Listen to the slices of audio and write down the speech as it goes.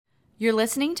You're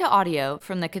listening to audio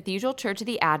from the Cathedral Church of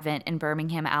the Advent in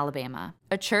Birmingham, Alabama,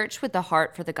 a church with the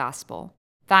heart for the gospel.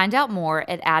 Find out more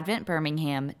at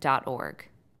adventbirmingham.org.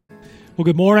 Well,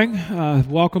 good morning.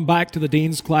 Welcome back to the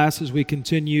Dean's Class as we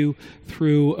continue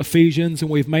through Ephesians, and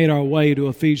we've made our way to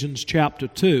Ephesians chapter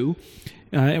 2.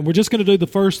 And we're just going to do the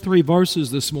first three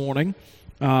verses this morning.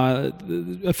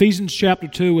 Ephesians chapter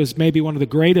 2 is maybe one of the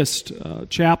greatest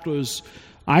chapters,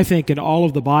 I think, in all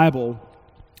of the Bible.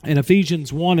 And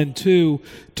Ephesians 1 and 2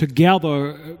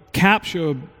 together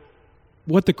capture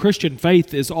what the Christian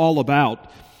faith is all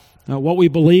about. What we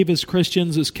believe as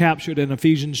Christians is captured in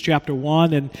Ephesians chapter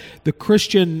 1, and the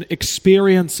Christian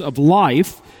experience of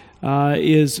life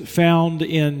is found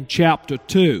in chapter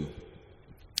 2.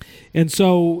 And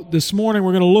so this morning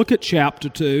we're going to look at chapter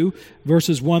 2,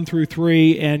 verses 1 through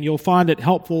 3, and you'll find it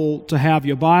helpful to have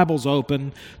your Bibles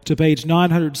open to page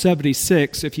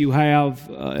 976 if you have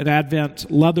an Advent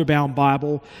leather-bound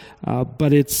Bible,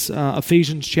 but it's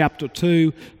Ephesians chapter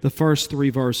 2, the first three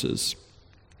verses.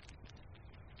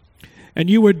 And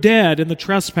you were dead in the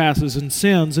trespasses and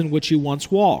sins in which you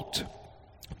once walked,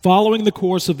 following the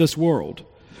course of this world,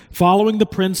 following the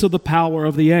prince of the power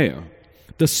of the air,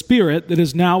 the spirit that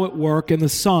is now at work in the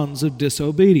sons of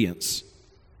disobedience,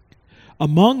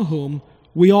 among whom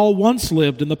we all once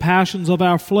lived in the passions of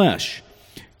our flesh,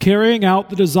 carrying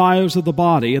out the desires of the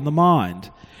body and the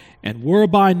mind, and were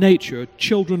by nature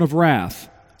children of wrath,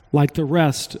 like the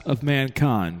rest of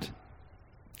mankind.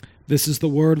 This is the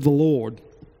word of the Lord.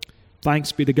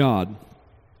 Thanks be to God.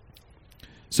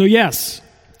 So yes,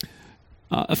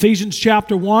 Ephesians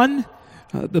chapter 1,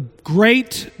 the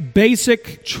great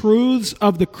basic truths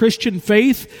of the Christian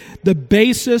faith, the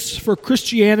basis for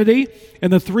Christianity,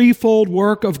 and the threefold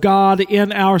work of God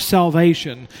in our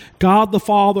salvation. God the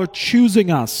Father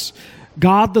choosing us,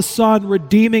 God the Son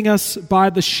redeeming us by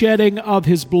the shedding of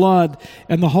His blood,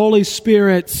 and the Holy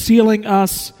Spirit sealing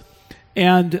us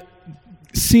and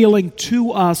sealing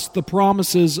to us the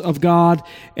promises of God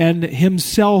and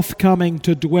Himself coming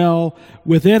to dwell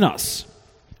within us.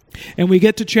 And we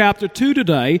get to chapter 2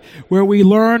 today, where we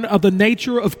learn of the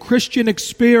nature of Christian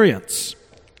experience.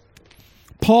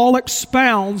 Paul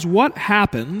expounds what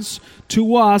happens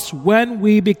to us when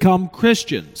we become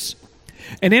Christians.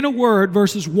 And in a word,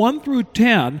 verses 1 through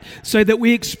 10 say that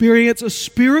we experience a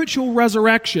spiritual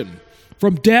resurrection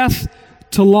from death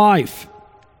to life.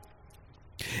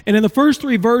 And in the first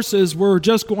three verses we're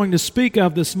just going to speak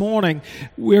of this morning,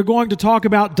 we're going to talk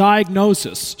about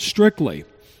diagnosis strictly,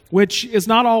 which is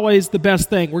not always the best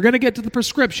thing. We're going to get to the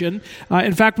prescription.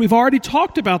 In fact, we've already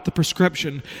talked about the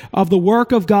prescription of the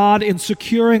work of God in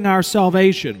securing our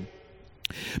salvation.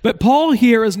 But Paul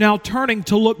here is now turning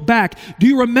to look back. Do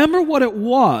you remember what it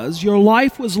was your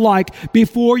life was like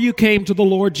before you came to the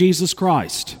Lord Jesus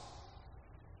Christ?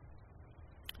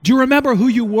 Do you remember who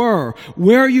you were,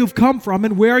 where you've come from,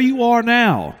 and where you are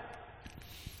now?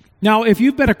 Now, if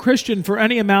you've been a Christian for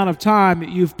any amount of time,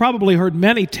 you've probably heard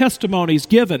many testimonies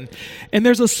given. And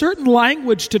there's a certain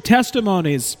language to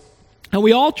testimonies. And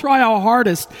we all try our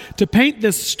hardest to paint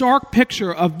this stark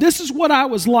picture of this is what I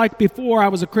was like before I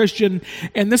was a Christian,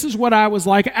 and this is what I was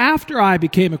like after I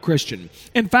became a Christian.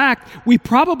 In fact, we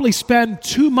probably spend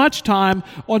too much time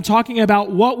on talking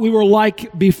about what we were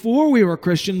like before we were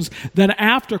Christians than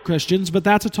after Christians, but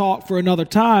that's a talk for another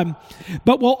time.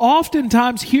 But we'll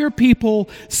oftentimes hear people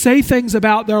say things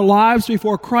about their lives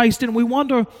before Christ, and we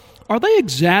wonder, are they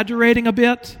exaggerating a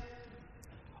bit?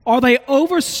 Are they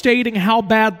overstating how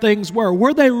bad things were?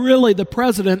 Were they really the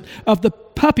president of the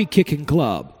puppy kicking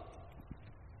club?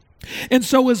 And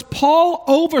so is Paul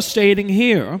overstating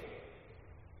here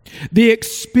the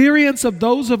experience of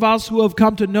those of us who have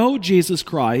come to know Jesus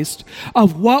Christ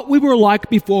of what we were like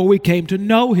before we came to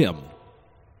know Him?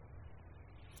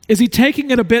 Is he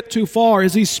taking it a bit too far?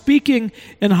 Is he speaking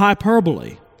in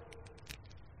hyperbole?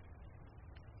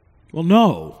 Well,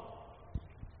 no.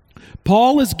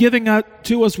 Paul is giving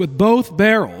to us with both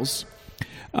barrels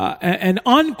an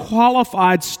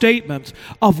unqualified statement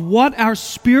of what our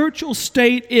spiritual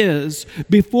state is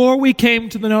before we came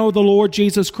to know the Lord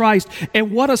Jesus Christ,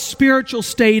 and what a spiritual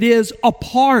state is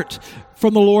apart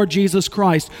from the Lord Jesus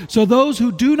Christ. So those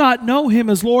who do not know Him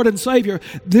as Lord and Savior,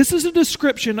 this is a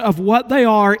description of what they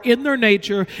are in their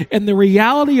nature and the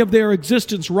reality of their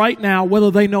existence right now, whether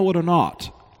they know it or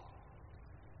not.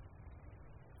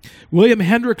 William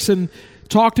Hendrickson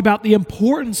talked about the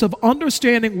importance of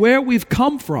understanding where we've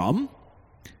come from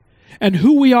and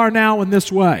who we are now in this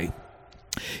way.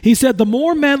 He said, the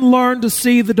more men learn to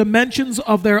see the dimensions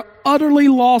of their utterly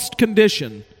lost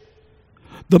condition,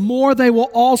 the more they will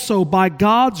also, by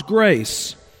God's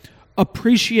grace,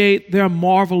 appreciate their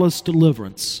marvelous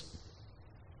deliverance.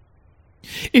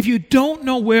 If you don't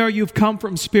know where you've come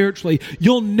from spiritually,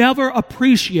 you'll never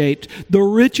appreciate the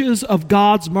riches of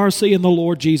God's mercy in the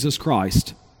Lord Jesus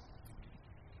Christ.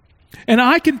 And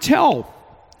I can tell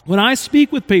when I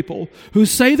speak with people who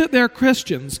say that they're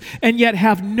Christians and yet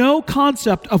have no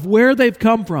concept of where they've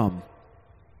come from.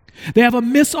 They have a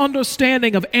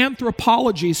misunderstanding of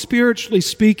anthropology, spiritually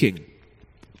speaking.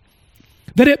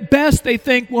 That at best they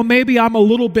think, well, maybe I'm a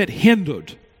little bit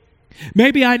hindered.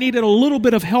 Maybe I needed a little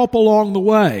bit of help along the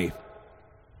way.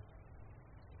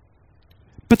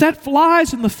 But that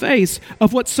flies in the face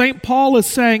of what St. Paul is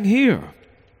saying here.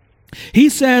 He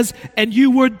says, and you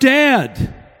were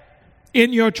dead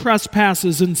in your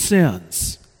trespasses and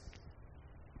sins.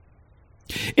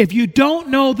 If you don't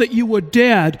know that you were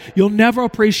dead, you'll never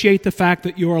appreciate the fact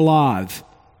that you're alive.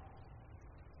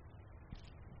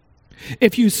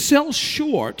 If you sell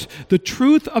short the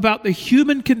truth about the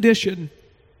human condition,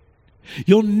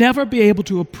 you'll never be able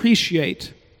to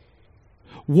appreciate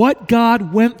what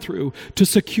God went through to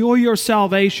secure your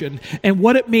salvation and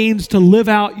what it means to live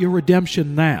out your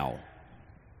redemption now.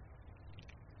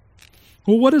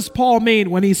 Well, what does Paul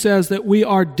mean when he says that we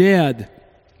are dead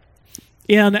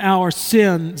in our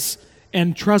sins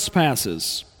and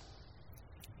trespasses?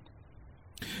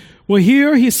 Well,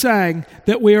 here he's saying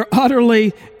that we are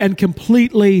utterly and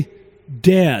completely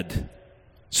dead,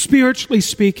 spiritually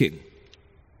speaking.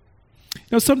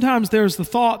 Now, sometimes there's the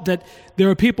thought that there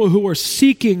are people who are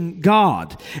seeking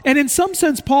God. And in some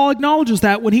sense, Paul acknowledges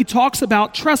that when he talks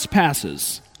about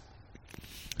trespasses.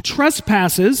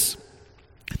 Trespasses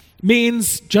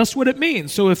means just what it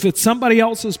means. So if it's somebody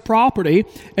else's property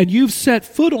and you've set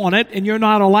foot on it and you're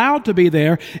not allowed to be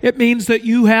there, it means that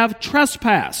you have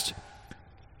trespassed.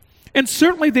 And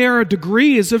certainly there are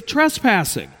degrees of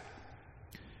trespassing.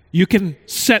 You can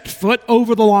set foot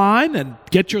over the line and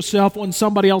get yourself on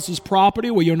somebody else's property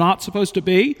where you're not supposed to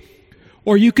be.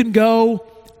 Or you can go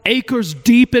acres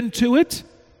deep into it.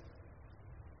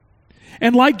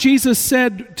 And like Jesus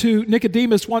said to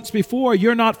Nicodemus once before,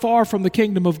 you're not far from the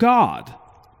kingdom of God.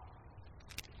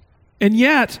 And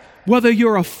yet, whether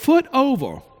you're a foot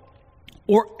over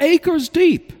or acres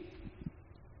deep,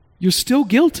 you're still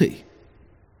guilty.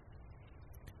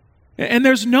 And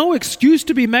there's no excuse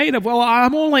to be made of, well,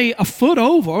 I'm only a foot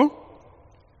over.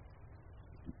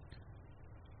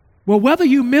 Well, whether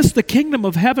you miss the kingdom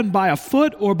of heaven by a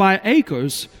foot or by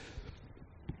acres,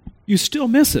 you still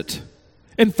miss it.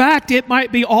 In fact, it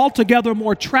might be altogether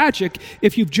more tragic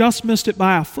if you've just missed it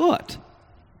by a foot.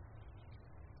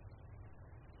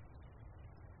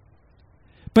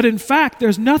 But in fact,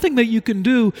 there's nothing that you can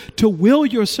do to will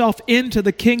yourself into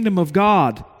the kingdom of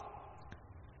God.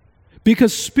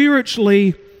 Because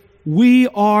spiritually, we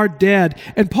are dead.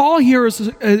 And Paul here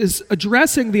is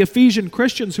addressing the Ephesian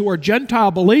Christians who are Gentile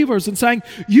believers and saying,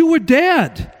 you were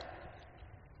dead.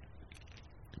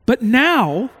 But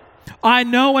now, I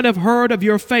know and have heard of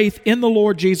your faith in the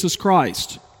Lord Jesus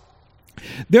Christ.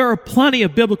 There are plenty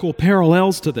of biblical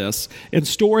parallels to this and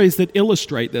stories that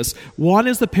illustrate this. One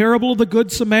is the parable of the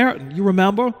Good Samaritan. You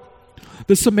remember?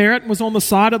 The Samaritan was on the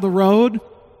side of the road,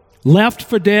 left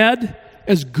for dead,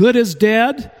 as good as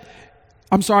dead.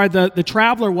 The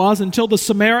traveler was, until the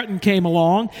Samaritan came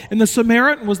along. And the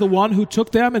Samaritan was the one who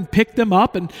took them and picked them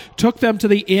up and took them to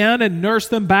the inn and nursed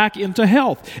them back into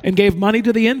health and gave money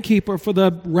to the innkeeper for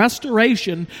the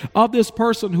restoration of this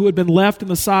person who had been left on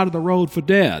the side of the road for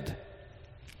dead.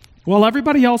 Well,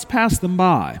 everybody else passed them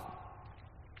by.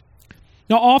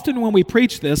 Now, often when we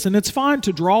preach this, and it's fine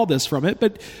to draw this from it,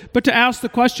 but to ask the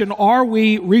question, are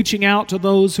we reaching out to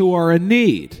those who are in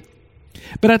need?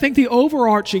 But I think the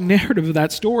overarching narrative of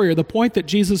that story, or the point that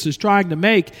Jesus is trying to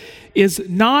make, is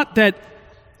not that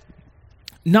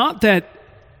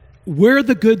we're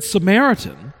the Good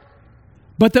Samaritan,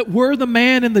 but that we're the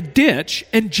man in the ditch,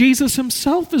 and Jesus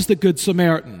himself is the Good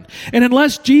Samaritan. And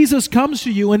unless Jesus comes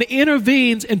to you and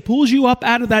intervenes and pulls you up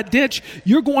out of that ditch,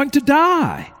 you're going to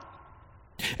die.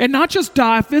 And not just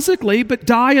die physically, but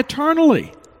die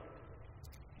eternally.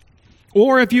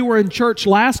 Or if you were in church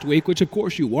last week, which of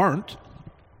course you weren't,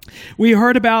 we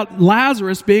heard about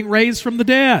Lazarus being raised from the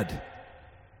dead.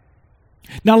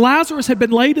 Now, Lazarus had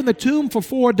been laid in the tomb for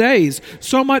 4 days,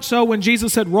 so much so when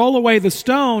Jesus said, roll away the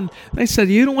stone, they said,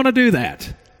 you don't want to do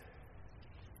that.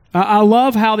 I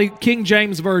love how the King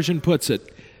James Version puts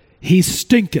it. He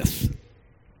stinketh.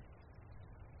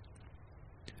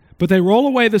 But they roll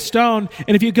away the stone,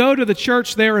 and if you go to the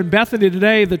church there in Bethany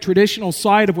today, the traditional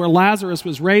site of where Lazarus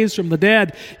was raised from the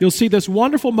dead, you'll see this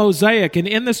wonderful mosaic, and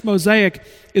in this mosaic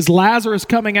is Lazarus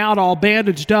coming out all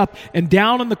bandaged up, and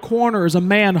down in the corner is a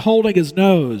man holding his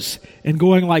nose and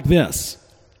going like this.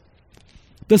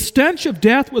 The stench of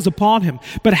death was upon him.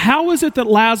 But how is it that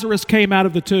Lazarus came out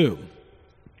of the tomb?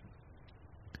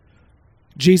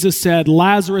 Jesus said,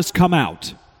 Lazarus, come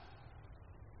out.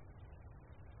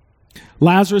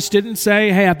 Lazarus didn't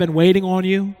say, hey, I've been waiting on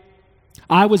you.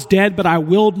 I was dead, but I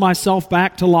willed myself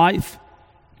back to life.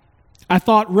 I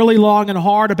thought really long and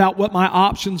hard about what my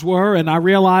options were, and I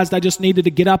realized I just needed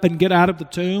to get up and get out of the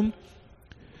tomb.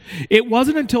 It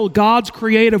wasn't until God's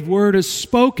creative word is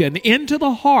spoken into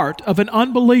the heart of an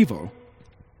unbeliever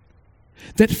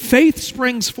that faith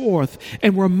springs forth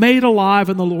and we're made alive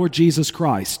in the Lord Jesus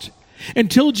Christ.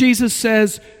 Until Jesus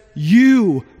says,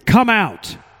 you come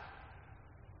out.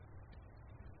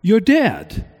 You're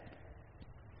dead.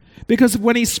 Because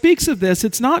when he speaks of this,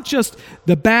 it's not just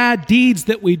the bad deeds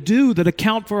that we do that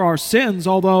account for our sins,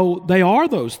 although they are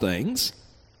those things.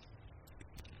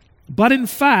 But in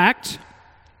fact,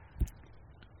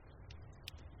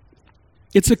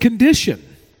 it's a condition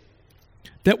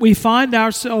that we find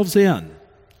ourselves in.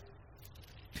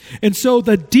 And so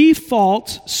the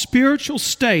default spiritual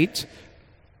state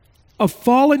of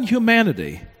fallen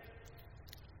humanity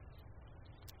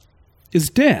is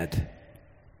dead.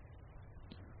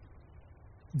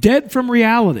 Dead from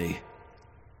reality.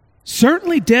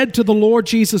 Certainly dead to the Lord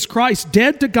Jesus Christ,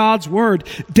 dead to God's word,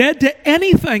 dead to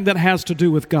anything that has to do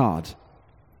with God.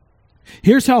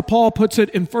 Here's how Paul puts it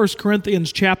in 1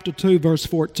 Corinthians chapter 2, verse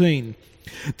 14.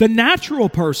 The natural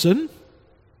person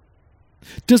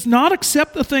does not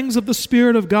accept the things of the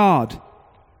Spirit of God,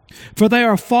 for they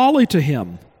are folly to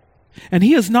him, and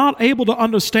he is not able to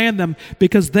understand them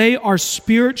because they are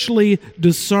spiritually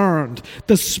discerned.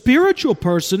 The spiritual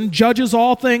person judges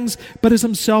all things, but is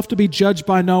himself to be judged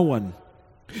by no one.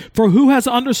 For who has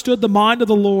understood the mind of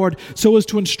the Lord so as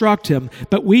to instruct him?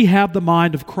 But we have the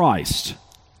mind of Christ.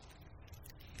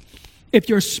 If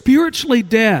you're spiritually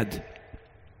dead,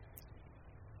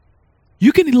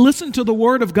 you can listen to the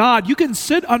Word of God. You can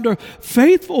sit under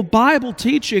faithful Bible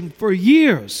teaching for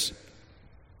years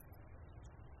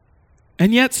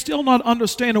and yet still not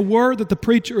understand a word that the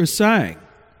preacher is saying.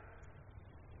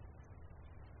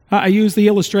 I used the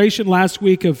illustration last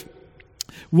week of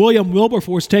William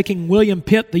Wilberforce taking William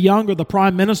Pitt the Younger, the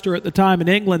prime minister at the time in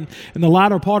England in the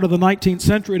latter part of the 19th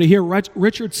century, to hear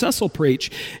Richard Cecil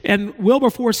preach. And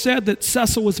Wilberforce said that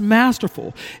Cecil was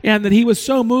masterful and that he was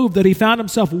so moved that he found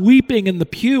himself weeping in the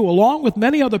pew along with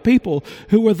many other people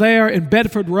who were there in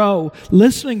Bedford Row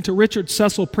listening to Richard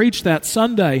Cecil preach that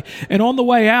Sunday. And on the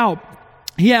way out,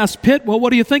 he asked Pitt, well, what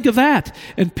do you think of that?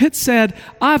 And Pitt said,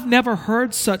 I've never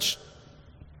heard such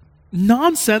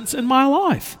nonsense in my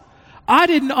life. I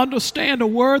didn't understand a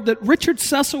word that Richard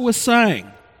Cecil was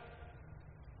saying.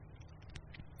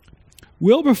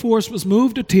 Wilberforce was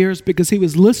moved to tears because he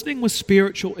was listening with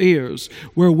spiritual ears,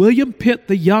 where William Pitt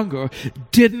the Younger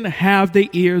didn't have the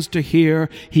ears to hear.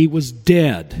 He was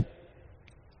dead.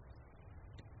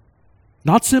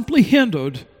 Not simply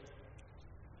hindered,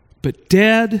 but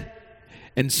dead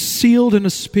and sealed in a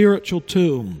spiritual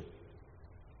tomb.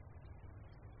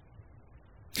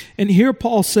 And here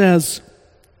Paul says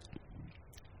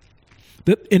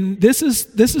that this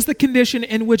is the condition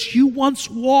in which you once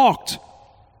walked.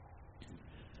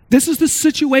 This is the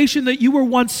situation that you were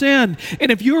once in. And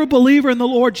if you're a believer in the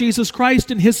Lord Jesus Christ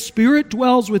and His Spirit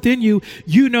dwells within you,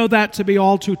 you know that to be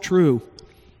all too true.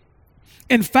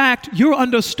 In fact, your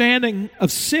understanding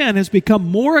of sin has become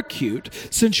more acute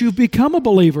since you've become a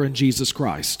believer in Jesus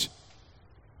Christ.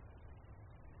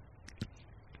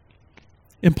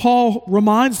 And Paul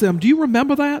reminds them, do you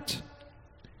remember that?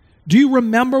 Do you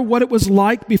remember what it was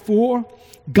like before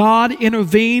God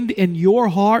intervened in your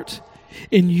heart,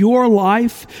 in your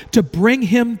life, to bring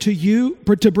Him to you,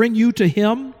 to bring you to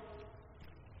Him?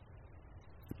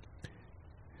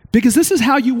 Because this is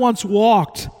how you once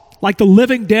walked, like the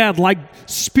living dead, like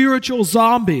spiritual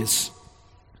zombies.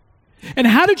 And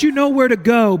how did you know where to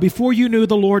go before you knew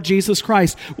the Lord Jesus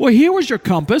Christ? Well, here was your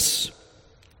compass.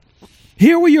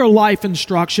 Here were your life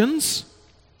instructions.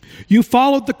 You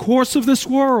followed the course of this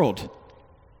world.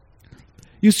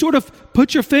 You sort of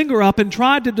put your finger up and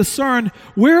tried to discern,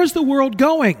 where is the world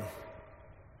going?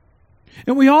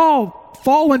 And we all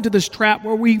fall into this trap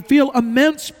where we feel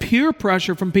immense peer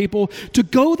pressure from people to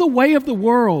go the way of the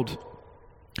world.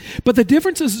 But the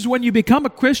difference is when you become a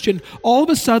Christian, all of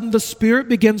a sudden the Spirit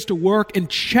begins to work and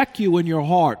check you in your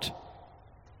heart.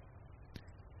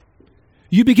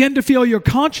 You begin to feel your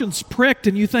conscience pricked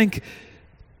and you think,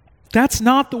 that's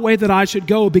not the way that I should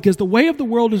go, because the way of the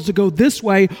world is to go this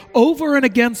way over and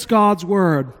against God's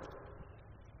Word.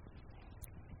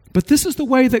 But this is the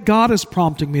way that God is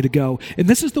prompting me to go. And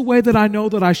this is the way that I know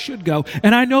that I should go.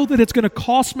 And I know that it's going to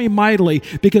cost me mightily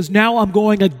because now I'm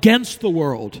going against the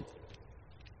world.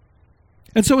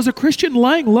 And so as a Christian,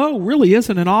 laying low really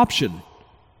isn't an option.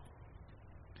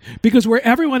 Because where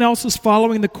everyone else is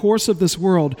following the course of this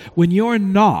world, when you're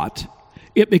not,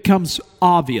 it becomes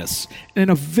obvious in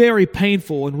a very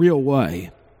painful and real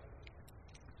way.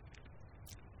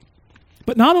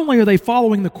 But not only are they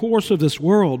following the course of this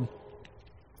world,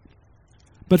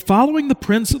 but following the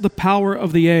prince of the power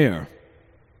of the air.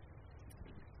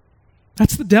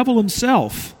 That's the devil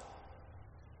himself.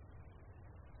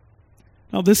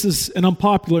 Now, this is an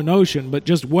unpopular notion, but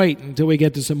just wait until we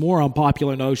get to some more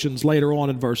unpopular notions later on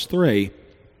in verse 3.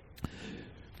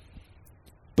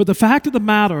 But the fact of the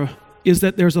matter is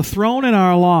that there's a throne in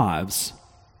our lives.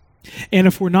 And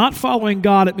if we're not following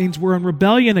God, it means we're in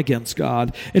rebellion against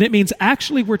God. And it means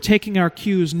actually we're taking our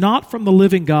cues not from the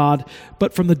living God,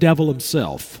 but from the devil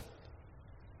himself.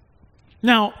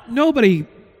 Now,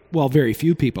 very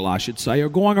few people, I should say, are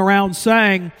going around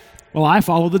saying, well, I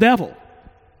follow the devil.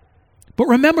 But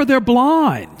remember, they're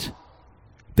blind.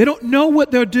 They don't know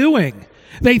what they're doing.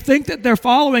 They think that they're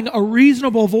following a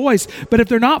reasonable voice, but if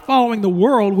they're not following the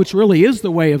world, which really is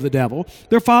the way of the devil,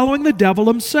 they're following the devil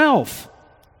himself.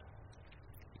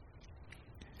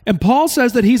 And Paul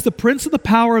says that he's the prince of the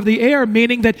power of the air,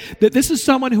 meaning that this is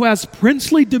someone who has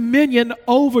princely dominion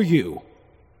over you.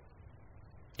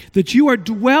 That you are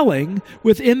dwelling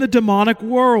within the demonic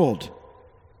world.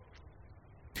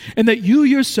 And that you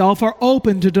yourself are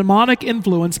open to demonic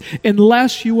influence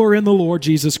unless you are in the Lord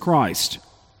Jesus Christ.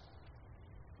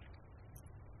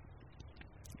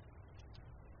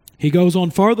 He goes on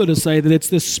further to say that it's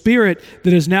the spirit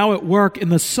that is now at work in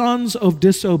the sons of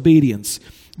disobedience.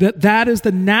 That is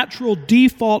the natural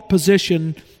default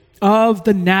position of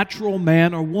the natural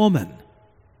man or woman.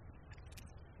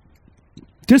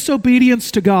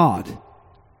 Disobedience to God.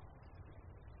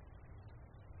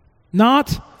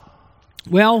 Not,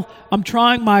 well, I'm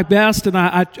trying my best and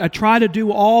I try to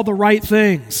do all the right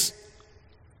things.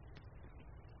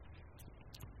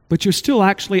 But you're still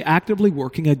actually actively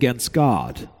working against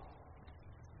God.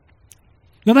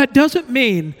 Now that doesn't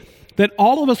mean that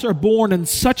all of us are born in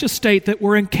such a state that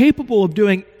we're incapable of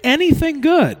doing anything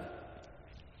good.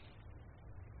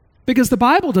 Because the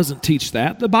Bible doesn't teach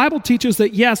that. The Bible teaches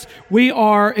that, yes, we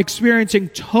are experiencing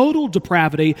total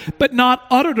depravity, but not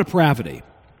utter depravity.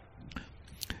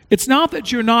 It's not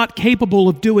that you're not capable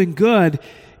of doing good.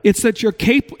 It's that you're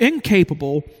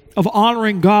incapable of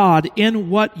honoring God in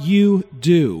what you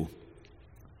do.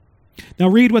 Now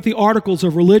read what the Articles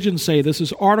of Religion say. This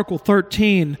is Article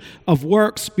 13 of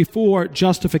Works Before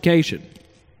Justification.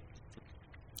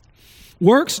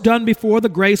 Works done before the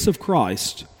grace of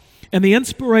Christ and the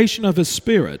inspiration of His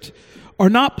Spirit are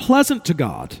not pleasant to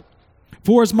God,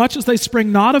 for as much as they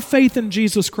spring not of faith in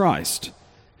Jesus Christ,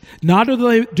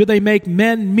 neither do they make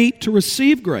men meet to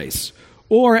receive grace,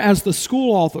 or, as the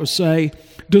school authors say,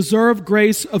 deserve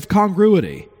grace of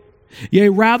congruity. Yea,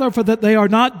 rather, for that they are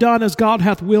not done as God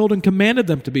hath willed and commanded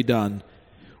them to be done.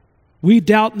 We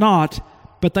doubt not,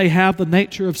 but they have the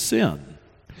nature of sin.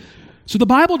 So the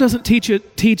Bible doesn't teach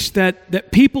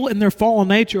that people in their fallen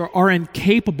nature are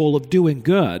incapable of doing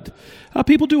good.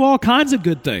 People do all kinds of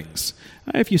good things.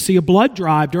 If you see a blood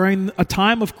drive during a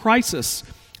time of crisis,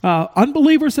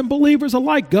 unbelievers and believers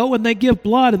alike go and they give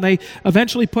blood, and they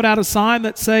eventually put out a sign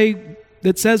that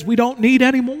says we don't need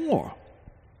any more.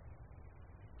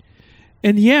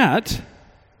 And yet,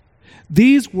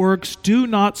 these works do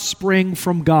not spring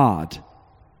from God.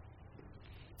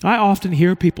 I often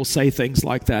hear people say things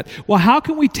like that. Well, how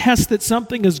can we test that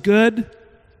something is good?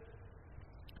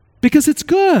 Because it's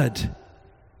good.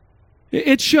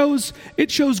 It shows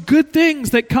good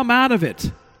things that come out of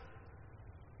it.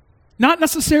 Not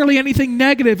necessarily anything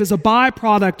negative as a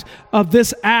byproduct of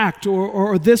this act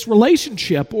or this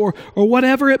relationship or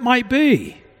whatever it might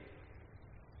be.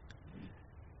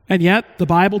 And yet, the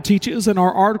Bible teaches and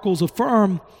our articles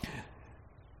affirm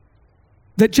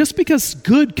that just because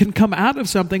good can come out of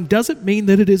something doesn't mean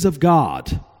that it is of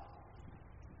God.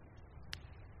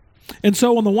 And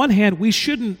so, on the one hand, we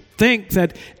shouldn't think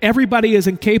that everybody is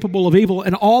incapable of evil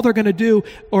and all they're going to do,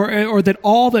 or that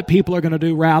all that people are going to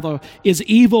do, rather, is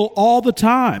evil all the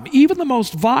time. Even the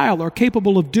most vile are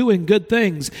capable of doing good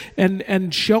things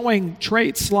and showing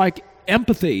traits like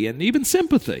empathy and even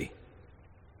sympathy.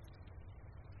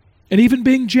 And even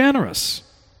being generous.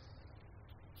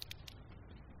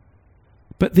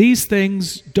 But these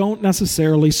things don't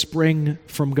necessarily spring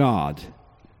from God.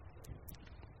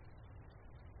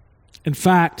 In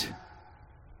fact,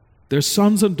 they're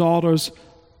sons and daughters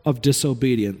of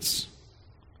disobedience.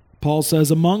 Paul says,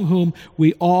 among whom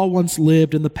we all once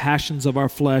lived in the passions of our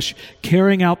flesh,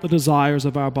 carrying out the desires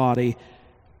of our body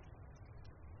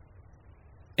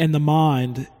and the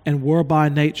mind, and were by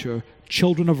nature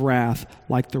children of wrath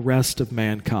like the rest of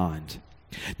mankind.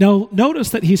 Now, notice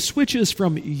that he switches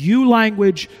from you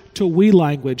language to we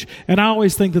language, and I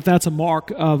always think that that's a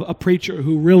mark of a preacher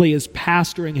who really is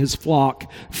pastoring his flock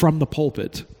from the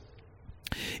pulpit.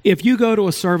 If you go to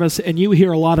a service and you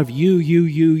hear a lot of you,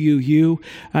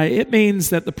 it means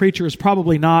that the preacher is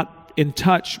probably not in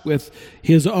touch with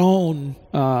his own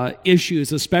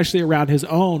issues, especially around his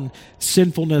own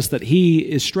sinfulness that he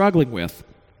is struggling with.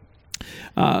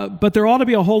 But there ought to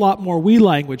be a whole lot more we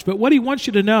language. But what he wants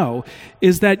you to know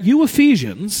is that you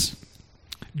Ephesians,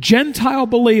 Gentile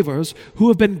believers who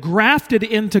have been grafted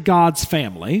into God's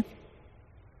family,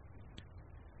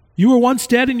 you were once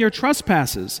dead in your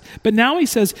trespasses. But now he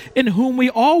says, in whom we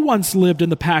all once lived in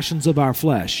the passions of our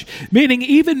flesh. Meaning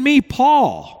even me,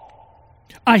 Paul,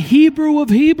 a Hebrew of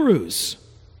Hebrews.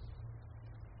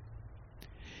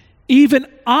 Even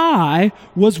I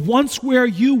was once where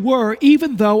you were,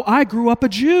 even though I grew up a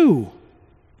Jew.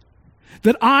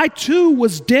 That I too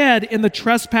was dead in the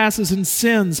trespasses and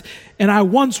sins, and I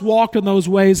once walked in those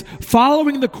ways,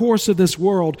 following the course of this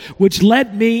world, which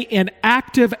led me in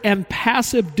active and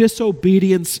passive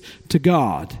disobedience to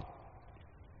God.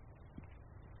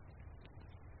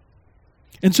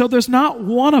 And so there's not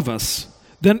one of us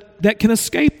that can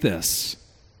escape this.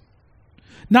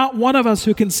 Not one of us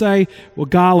who can say, well,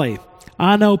 golly,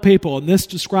 I know people, and this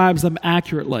describes them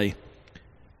accurately.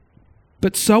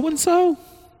 But so-and-so,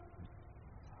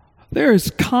 they're as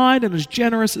kind and as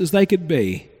generous as they could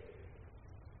be.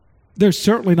 They're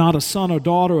certainly not a son or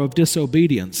daughter of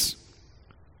disobedience.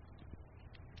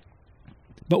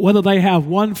 But whether they have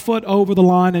 1 foot over the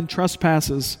line in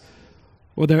trespasses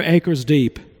or they're acres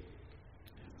deep,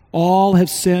 all have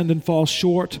sinned and fall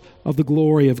short of the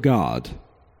glory of God.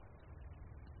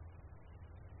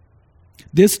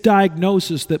 This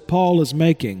diagnosis that Paul is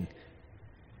making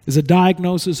is a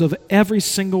diagnosis of every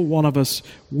single one of us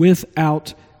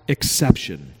without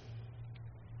exception.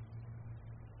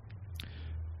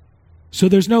 So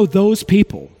there's no those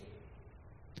people.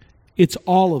 It's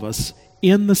all of us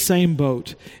in the same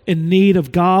boat, in need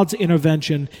of God's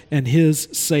intervention and His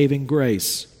saving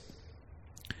grace.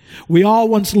 We all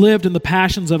once lived in the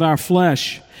passions of our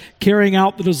flesh, carrying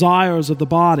out the desires of the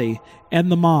body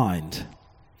and the mind.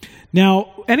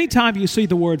 Now, anytime you see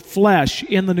the word flesh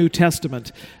in the New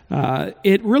Testament,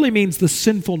 it really means the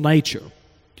sinful nature.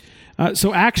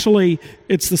 So actually,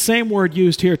 it's the same word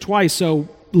used here twice. So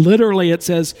literally it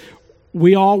says,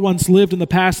 we all once lived in the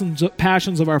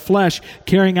passions of our flesh,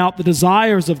 carrying out the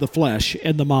desires of the flesh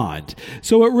and the mind.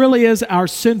 So it really is our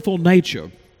sinful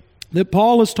nature that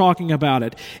Paul is talking about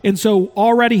it. And so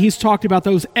already he's talked about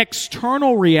those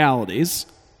external realities,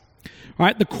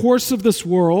 right? The course of this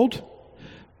world,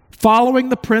 following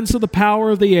the prince of the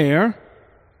power of the air,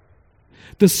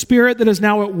 the spirit that is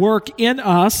now at work in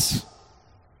us,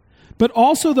 but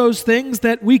also those things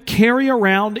that we carry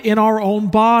around in our own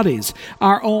bodies,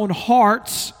 our own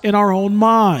hearts, and our own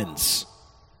minds.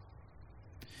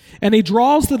 And he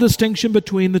draws the distinction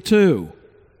between the two.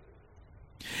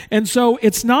 And so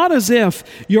it's not as if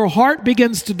your heart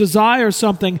begins to desire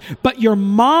something, but your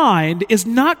mind is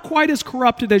not quite as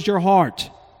corrupted as your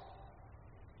heart.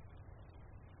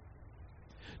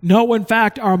 No, in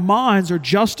fact, our minds are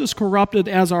just as corrupted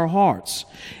as our hearts,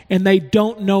 and they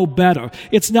don't know better.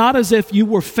 It's not as if you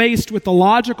were faced with the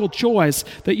logical choice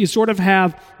that you sort of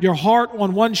have your heart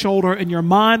on one shoulder and your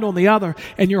mind on the other,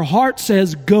 and your heart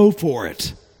says, go for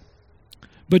it.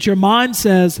 But your mind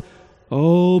says,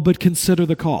 oh, but consider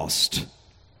the cost.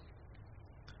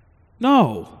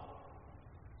 No.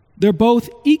 They're both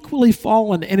equally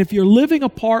fallen, and if you're living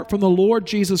apart from the Lord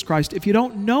Jesus Christ, if you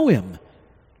don't know Him,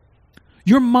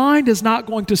 your mind is not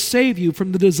going to save you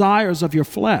from the desires of your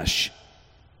flesh.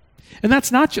 And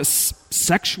that's not just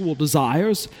sexual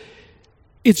desires.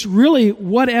 It's really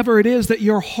whatever it is that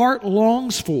your heart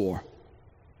longs for.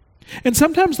 And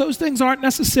sometimes those things aren't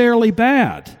necessarily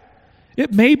bad.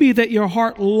 It may be that your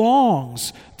heart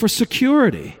longs for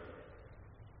security.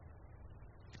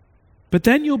 But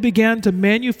then you'll begin to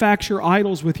manufacture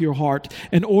idols with your heart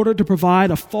in order to provide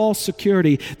a false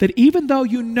security that even though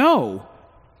you know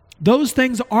those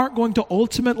things aren't going to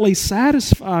ultimately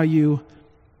satisfy you,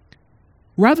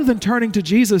 rather than turning to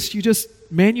Jesus, you just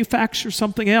manufacture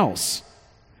something else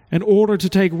in order to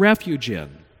take refuge in.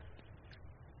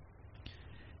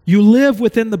 You live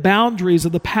within the boundaries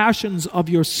of the passions of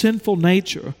your sinful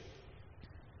nature,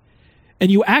 and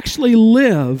you actually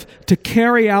live to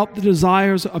carry out the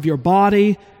desires of your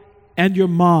body and your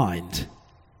mind.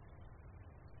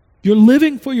 You're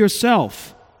living for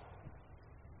yourself.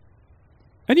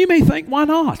 And you may think, why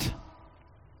not?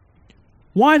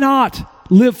 Why not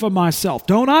live for myself?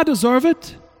 Don't I deserve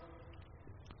it?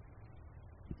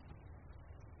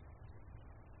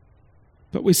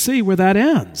 But we see where that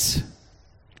ends.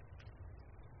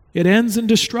 It ends in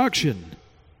destruction.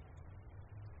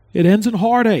 It ends in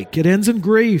heartache. It ends in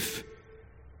grief.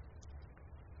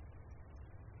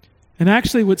 And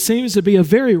actually, what seems to be a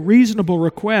very reasonable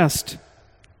request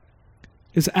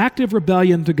is active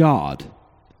rebellion to God.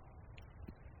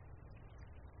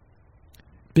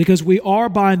 Because we are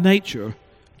by nature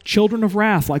children of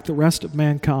wrath like the rest of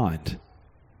mankind.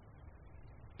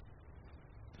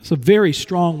 It's a very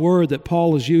strong word that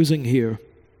Paul is using here.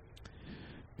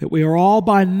 That we are all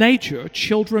by nature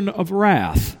children of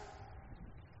wrath.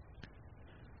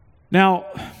 Now,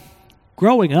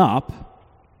 growing up,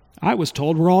 I was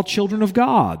told we're all children of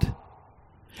God.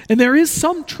 And there is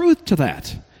some truth to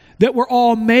that. That we're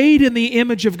all made in the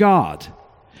image of God.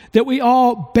 That we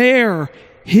all bear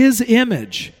His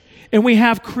image. And we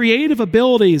have creative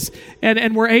abilities.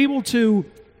 And we're able to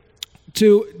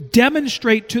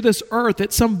demonstrate to this earth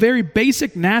at some very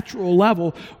basic natural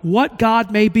level what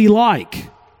God may be like.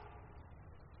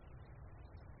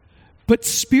 But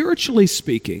spiritually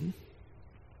speaking,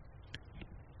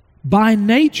 by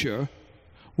nature,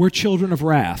 we're children of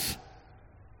wrath.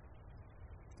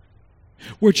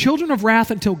 We're children of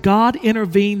wrath until God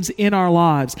intervenes in our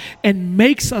lives and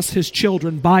makes us His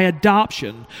children by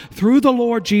adoption through the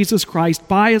Lord Jesus Christ,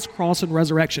 by His cross and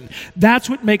resurrection. That's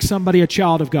what makes somebody a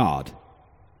child of God.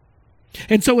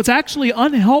 And so it's actually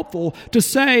unhelpful to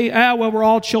say, well, we're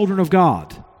all children of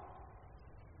God.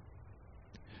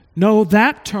 No,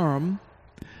 that term,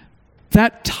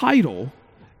 that title,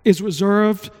 is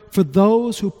reserved for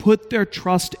those who put their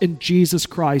trust in Jesus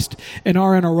Christ and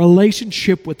are in a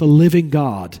relationship with the living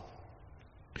God.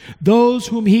 Those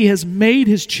whom He has made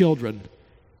His children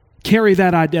carry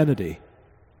that identity.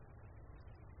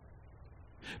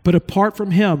 But apart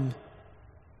from Him,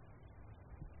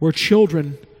 we're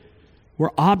children,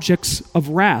 we're objects of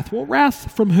wrath. Well,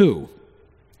 wrath from who?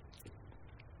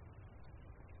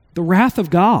 The wrath of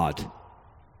God.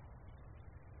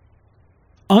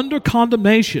 Under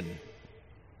condemnation,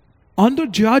 under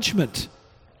judgment.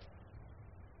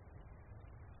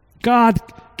 God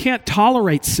can't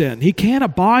tolerate sin. He can't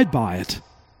abide by it.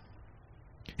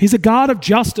 He's a God of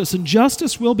justice, and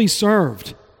justice will be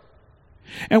served.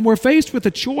 And we're faced with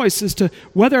a choice as to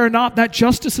whether or not that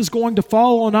justice is going to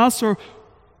fall on us or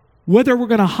whether we're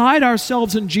going to hide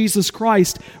ourselves in Jesus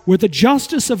Christ, where the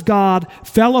justice of God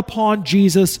fell upon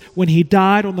Jesus when He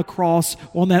died on the cross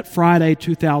on that Friday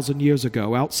 2,000 years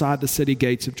ago outside the city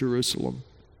gates of Jerusalem.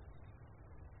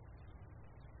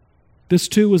 This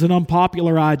too was an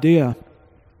unpopular idea.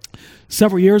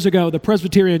 Several years ago, the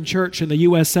Presbyterian Church in the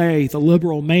USA, the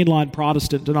liberal mainline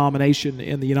Protestant denomination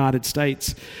in the United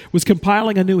States, was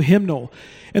compiling a new hymnal.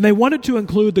 And they wanted to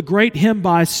include the great hymn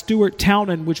by Stuart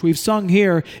Townend, which we've sung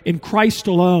here, In Christ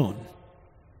Alone.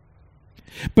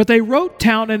 But they wrote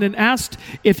Townend and asked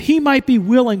if he might be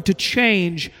willing to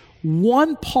change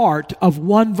one part of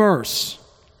one verse.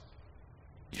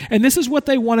 And this is what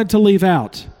they wanted to leave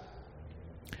out.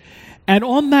 And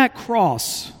on that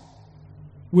cross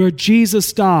where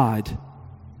Jesus died,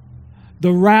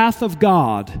 the wrath of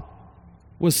God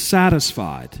was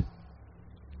satisfied.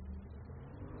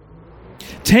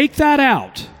 Take that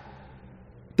out,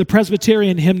 the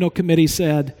Presbyterian Hymnal Committee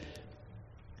said,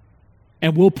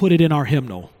 and we'll put it in our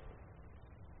hymnal.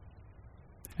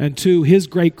 And to his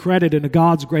great credit and to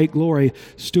God's great glory,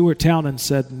 Stuart Townend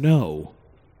said no.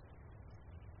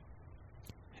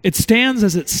 It stands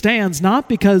as it stands, not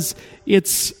because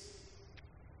it's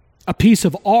a piece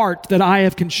of art that I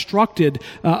have constructed,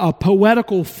 a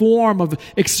poetical form of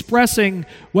expressing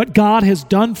what God has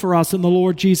done for us in the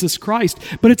Lord Jesus Christ,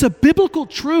 but it's a biblical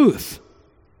truth.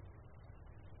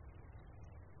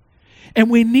 And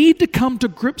we need to come to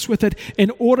grips with it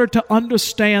in order to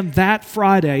understand that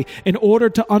Friday, in order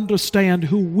to understand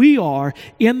who we are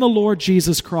in the Lord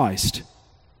Jesus Christ.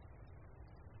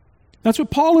 That's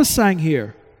what Paul is saying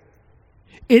here.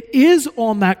 It is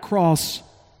on that cross,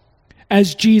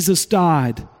 as Jesus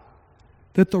died,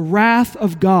 that the wrath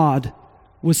of God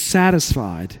was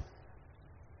satisfied.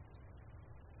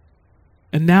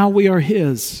 And now we are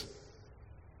His.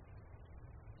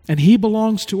 And He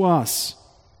belongs to us,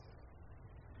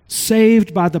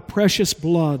 saved by the precious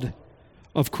blood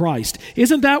of Christ.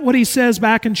 Isn't that what he says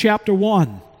back in chapter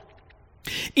 1?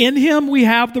 In Him we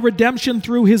have the redemption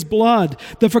through His blood,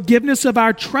 the forgiveness of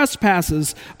our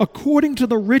trespasses, according to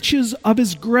the riches of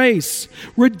His grace.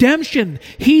 Redemption,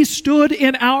 He stood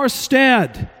in our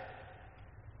stead.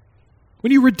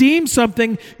 When you redeem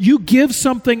something, you give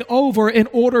something over in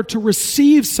order to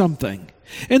receive something.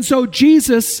 And so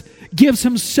Jesus gives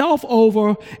Himself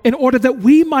over in order that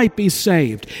we might be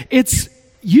saved. It's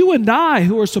you and I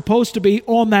who are supposed to be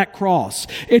on that cross.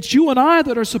 It's you and I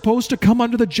that are supposed to come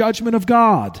under the judgment of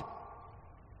God.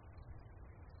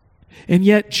 And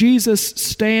yet Jesus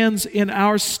stands in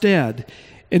our stead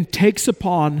and takes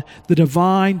upon the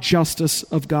divine justice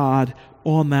of God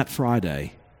on that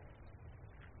Friday.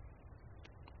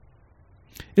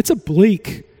 It's a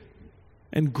bleak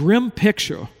and grim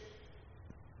picture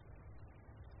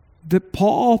that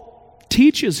Paul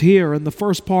teaches here in the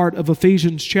first part of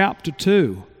Ephesians chapter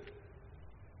 2.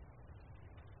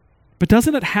 But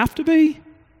doesn't it have to be?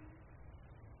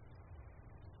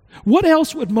 What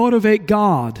else would motivate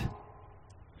God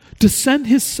to send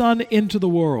His Son into the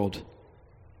world?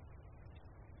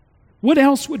 What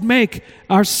else would make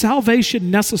our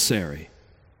salvation necessary?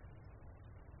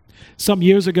 Some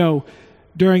years ago,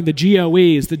 during the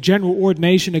GOEs, the general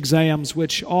ordination exams,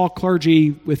 which all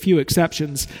clergy, with few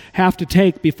exceptions, have to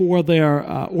take before they're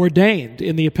ordained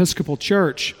in the Episcopal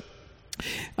Church,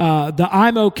 the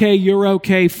I'm okay, you're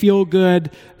okay, feel good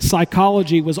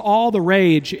psychology was all the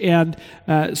rage. And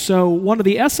so one of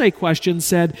the essay questions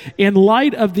said, in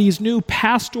light of these new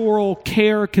pastoral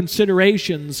care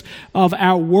considerations of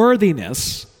our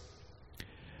worthiness,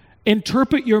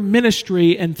 interpret your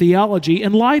ministry and theology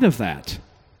in light of that.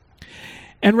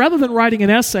 And rather than writing an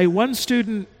essay, one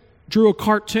student drew a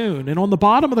cartoon, and on the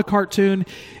bottom of the cartoon,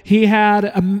 he had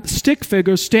a stick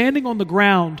figure standing on the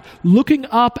ground looking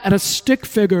up at a stick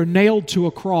figure nailed to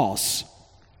a cross.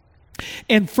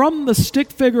 And from the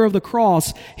stick figure of the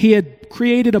cross, he had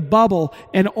created a bubble,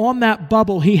 and on that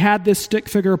bubble, he had this stick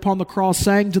figure upon the cross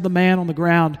saying to the man on the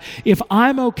ground, if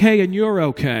I'm okay and you're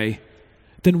okay,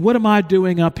 then what am I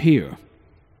doing up here?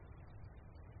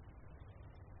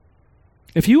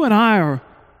 If you and I are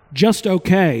just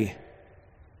okay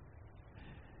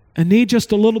and need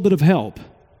just a little bit of help,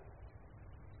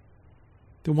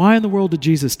 then why in the world did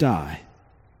Jesus die?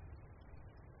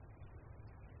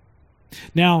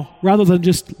 Now, rather than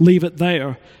just leave it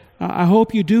there, I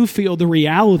hope you do feel the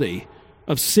reality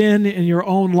of sin in your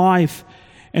own life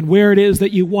and where it is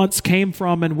that you once came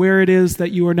from and where it is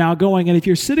that you are now going. And if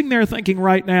you're sitting there thinking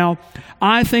right now,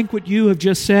 I think what you have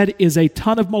just said is a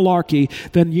ton of malarkey,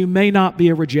 then you may not be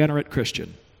a regenerate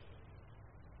Christian.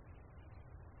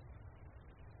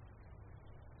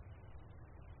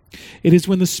 It is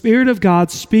when the Spirit of God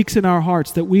speaks in our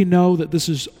hearts that we know that this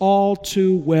is all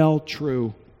too well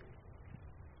true.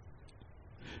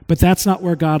 But that's not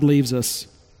where God leaves us.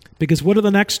 Because what are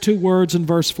the next two words in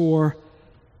verse 4?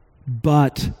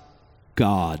 But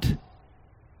God.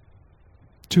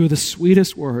 Two of the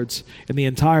sweetest words in the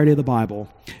entirety of the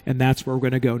Bible. And that's where we're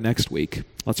going to go next week.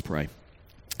 Let's pray.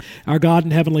 Our God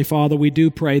and Heavenly Father, we do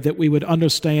pray that we would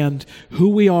understand who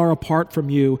we are apart from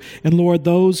you. And Lord,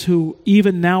 those who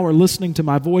even now are listening to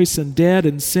my voice and dead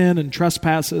in sin and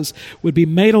trespasses would be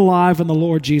made alive in the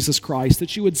Lord Jesus Christ,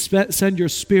 that you would send your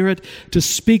Spirit to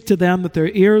speak to them, that their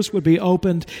ears would be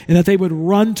opened, and that they would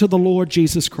run to the Lord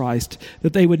Jesus Christ,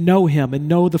 that they would know Him and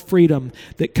know the freedom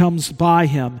that comes by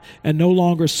Him, and no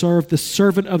longer serve the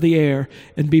servant of the air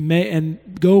and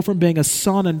go from being a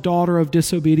son and daughter of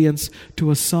disobedience to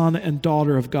a son and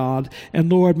daughter of God. And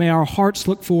Lord, may our hearts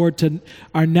look forward to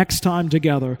our next time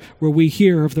together where we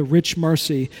hear of the rich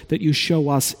mercy that you show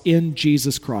us in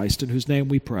Jesus Christ, in whose name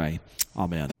we pray.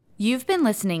 Amen. You've been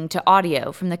listening to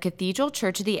audio from the Cathedral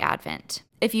Church of the Advent.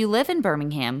 If you live in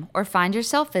Birmingham or find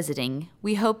yourself visiting,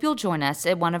 we hope you'll join us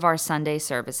at one of our Sunday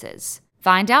services.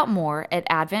 Find out more at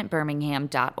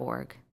adventbirmingham.org.